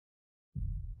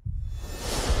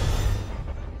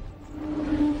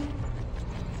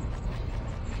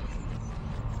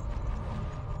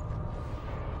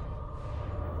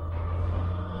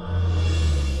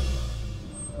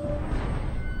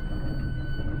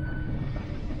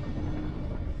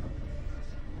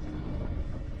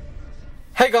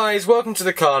Hey guys, welcome to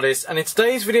the Cardist, and in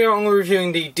today's video I'm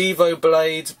reviewing the Devo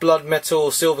Blades Blood Metal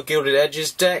Silver Gilded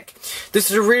Edges deck. This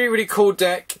is a really cool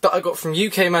deck that I got from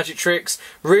UK Magic Tricks,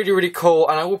 really cool,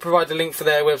 and I will provide the link for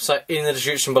their website in the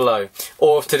description below,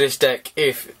 or to this deck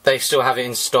if they still have it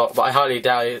in stock, but I highly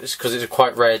doubt it because it's a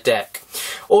quite rare deck.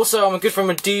 Also, I'm a good friend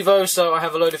with Devo, so I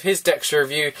have a load of his decks to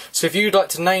review, so if you'd like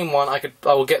to name one, I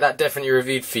will get that definitely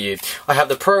reviewed for you. I have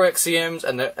the Pro XCMs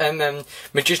and the MM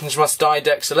Magicians Must Die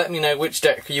deck, so let me know which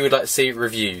deck you would like to see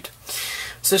reviewed.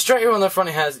 So straight here on the front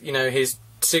it has, you know, his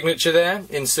signature there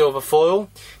in silver foil,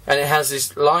 and it has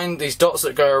this line, these dots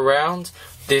that go around,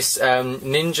 this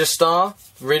ninja star,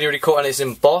 really cool, and it's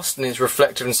embossed and it's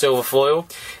reflective in silver foil.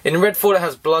 In red foil it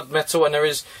has blood metal, and there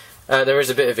is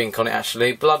a bit of ink on it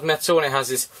actually, blood metal, and it has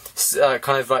this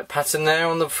kind of like pattern there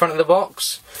on the front of the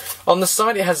box. On the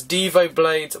side it has Devo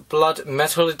Blades Blood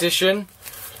Metal Edition,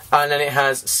 and then it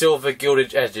has silver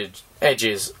gilded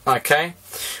edges, okay.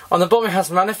 On the bottom it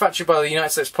has manufactured by the United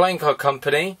States Playing Card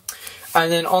Company,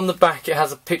 and then on the back it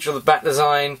has a picture of the back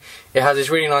design. It has this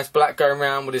really nice black going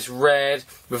around with this red,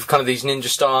 with kind of these ninja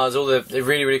stars, all they're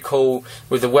really cool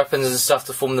with the weapons and stuff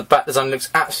to form the back design. Looks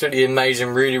absolutely amazing,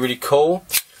 really cool.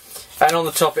 And on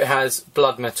the top it has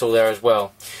blood metal there as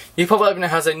well. You pop it open, it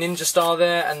has a ninja star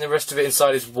there, and the rest of it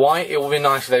inside is white. It would be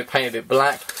nice if they painted it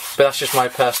black, but that's just my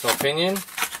personal opinion.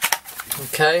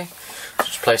 Okay,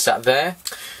 just place that there.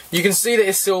 You can see that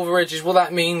it's silver edges. What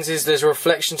that means is there's a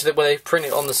reflection to it where they print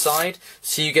it on the side,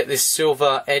 so you get this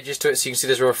silver edges to it, so you can see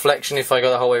there's a reflection. If I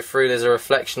go the whole way through, there's a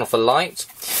reflection off the light,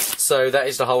 so that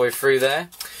is the whole way through there.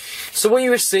 So what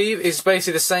you receive is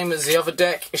basically the same as the other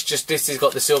deck, it's just this has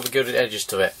got the silver gilded edges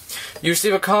to it. You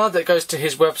receive a card that goes to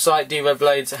his website,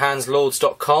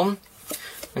 devobladeshandslords.com.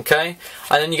 Okay,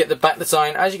 and then you get the back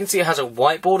design. As you can see, it has a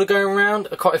white border going around,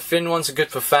 quite a thin one, so good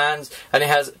for fans, and it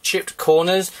has chipped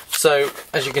corners, so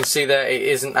as you can see there, it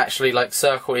isn't actually like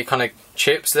circle, it kind of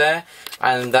chips there,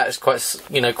 and that is quite,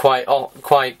 you know, quite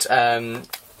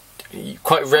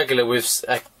regular with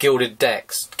gilded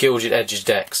edges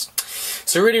decks.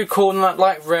 So really cool, and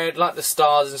like red, like the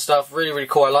stars and stuff, really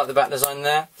cool. I like the back design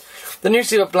there. Then you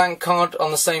see a blank card on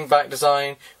the same back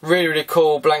design, really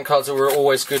cool. Blank cards are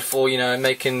always good for, you know,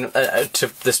 making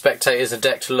to the spectators a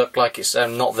deck to look like it's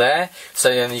not there, so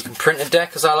then you can print a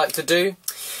deck as I like to do.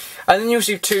 And then you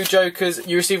receive two jokers.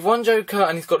 You receive one joker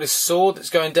and he's got his sword that's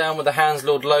going down with the Hands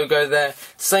Lord logo there.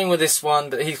 Same with this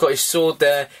one, but he's got his sword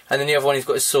there, and then the other one he's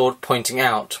got his sword pointing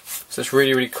out. So it's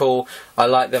really cool. I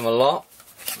like them a lot.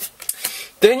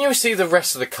 Then you receive the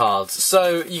rest of the cards.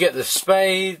 So you get the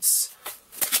spades,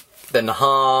 then the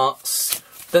hearts,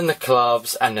 then the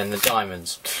clubs, and then the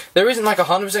diamonds. There isn't like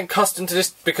 100% custom to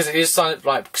this because it is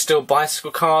like still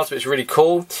bicycle cards, but it's really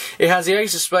cool. It has the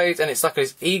ace of spades, and it's like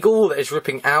this eagle that is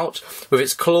ripping out with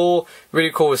its claw,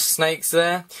 really cool with snakes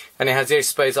there. And it has the ace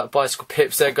of spades like bicycle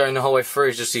pips there going the whole way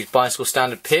through, just these bicycle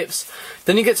standard pips.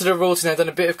 Then you get to the royalty, and they've done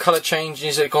a bit of colour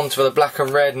changes. They've gone to the black and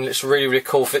red, and it's really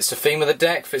cool. Fits the theme of the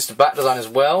deck, fits the back design as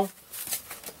well.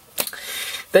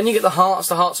 Then you get the hearts.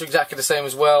 The hearts are exactly the same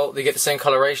as well. They get the same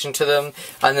coloration to them,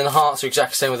 and then the hearts are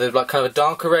exactly the same with like kind of a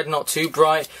darker red, not too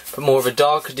bright, but more of a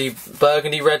darker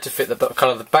burgundy red to fit the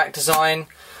colour of the back design.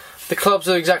 The clubs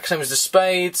are exactly the same as the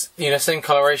spades, you know, same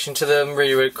coloration to them,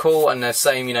 really cool, and the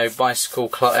same, you know, bicycle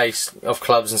ace of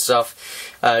clubs and stuff,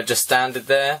 just standard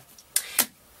there.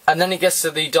 And then it gets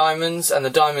to the diamonds, and the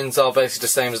diamonds are basically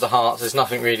the same as the hearts. There's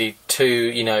nothing really too,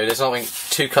 you know, there's nothing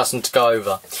too custom to go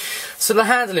over. So the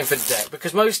handling for the deck,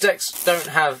 because most decks don't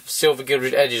have silver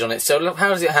gilded edges on it, so look, how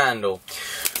does it handle?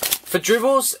 For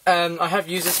dribbles, I have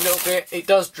used this a little bit. It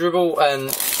does dribble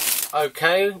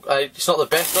okay. It's not the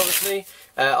best, obviously.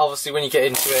 Obviously, when you get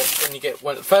into it,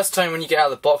 the first time when you get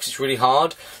out of the box, it's really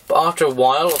hard. But after a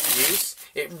while of use,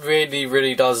 it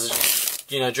really does,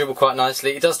 you know, dribble quite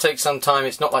nicely. It does take some time.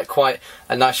 It's not like quite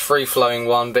a nice free-flowing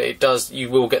one, but it does. You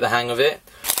will get the hang of it.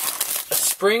 A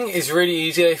spring is really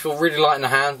easy. They feel really light in the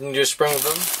hand, and you do a spring with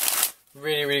them.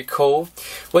 Really cool.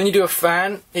 When you do a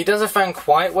fan, it does a fan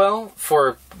quite well for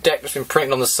a deck that's been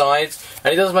printed on the sides,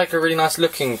 and it does make a really nice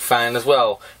looking fan as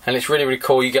well, and it's really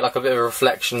cool. You get like a bit of a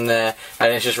reflection there,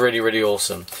 and it's just really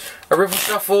awesome. A riffle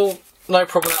shuffle, no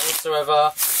problem with that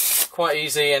whatsoever. Quite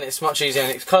easy, and it's much easier,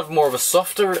 and it's kind of more of a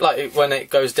softer, like when it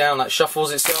goes down, like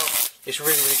shuffles itself. It's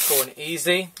really cool and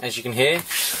easy, as you can hear.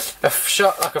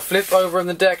 like a flip over on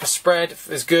the deck, a spread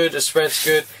is good, a spread's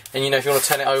good, and you know, if you want to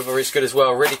turn it over, it's good as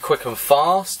well. Really quick and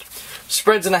fast.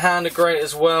 Spreads in the hand are great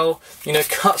as well. You know,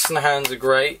 cuts in the hands are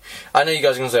great. I know you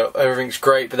guys are going to say everything's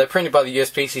great, but they're printed by the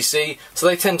USPCC, so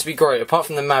they tend to be great, apart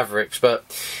from the Mavericks, but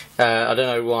I don't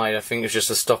know why. I think it's just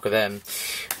a stock of them.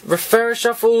 Referrer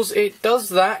shuffles, it does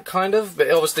that, kind of,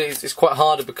 but obviously it's quite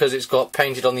harder because it's got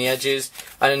painted on the edges,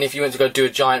 and then if you went to go do a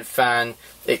giant fan,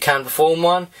 it can perform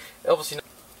one. Obviously not.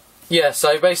 Yeah,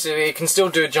 so basically it can still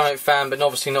do a giant fan, but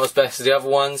obviously not as best as the other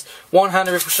ones.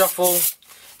 One-handed riffle shuffle.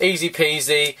 Easy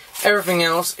peasy. Everything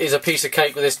else is a piece of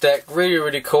cake with this deck. Really,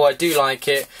 really cool. I do like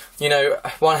it. You know,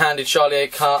 one-handed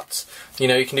Charlier cuts. You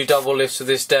know, you can do double lifts with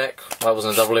this deck. Well, that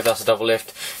wasn't a double lift, that's a double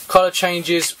lift. Colour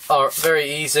changes are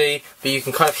very easy, but you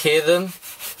can kind of hear them.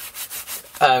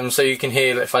 So you can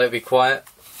hear if I let be quiet.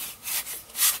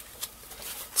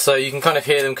 So you can kind of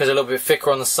hear them because they're a little bit thicker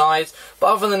on the sides.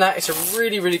 But other than that, it's a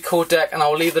really, really cool deck, and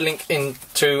I'll leave the link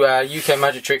to UK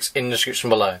Magic Tricks in the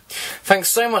description below.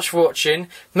 Thanks so much for watching.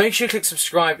 Make sure you click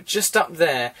subscribe just up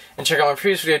there, and check out my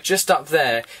previous video just up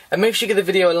there. And make sure you give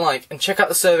the video a like, and check out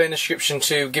the survey in the description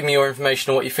to give me your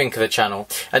information on what you think of the channel,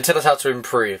 and tell us how to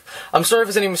improve. I'm sorry if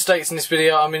there's any mistakes in this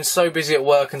video. I've been so busy at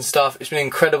work and stuff. It's been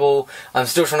incredible. I'm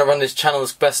still trying to run this channel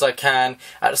as best I can,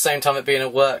 at the same time it being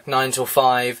at work 9 till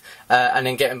 5, and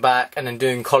then getting back and then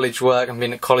doing college work and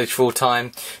being at college full time.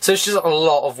 So it's just a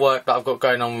lot of work that I've got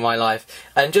going on with my life.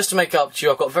 And just to make up to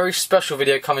you, I've got a very special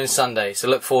video coming Sunday, so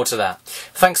look forward to that.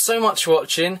 Thanks so much for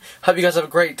watching. Hope you guys have a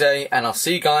great day, and I'll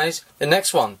see you guys in the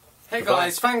next one. Hey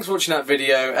guys, thanks for watching that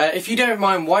video. If you don't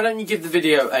mind, why don't you give the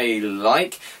video a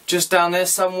like, just down there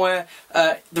somewhere.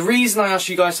 The reason I asked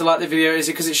you guys to like the video is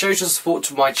because it shows your support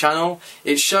to my channel.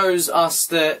 It shows us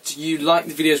that you like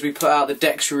the videos we put out, the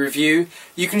decks we review.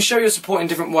 You can show your support in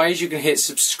different ways. You can hit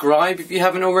subscribe if you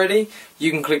haven't already.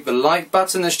 You can click the like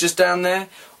button that's just down there.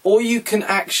 Or you can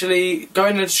actually go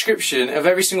in the description of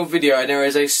every single video, and there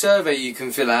is a survey you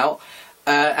can fill out.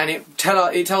 And it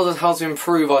tells us how to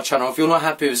improve our channel. If you're not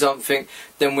happy with something,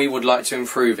 then we would like to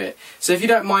improve it. So if you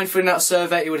don't mind filling out a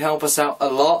survey, it would help us out a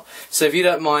lot. So if you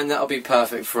don't mind, that'll be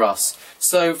perfect for us.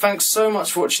 So thanks so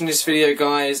much for watching this video,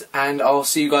 guys, and I'll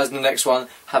see you guys in the next one.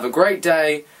 Have a great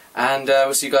day, and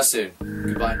we'll see you guys soon.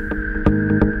 Goodbye.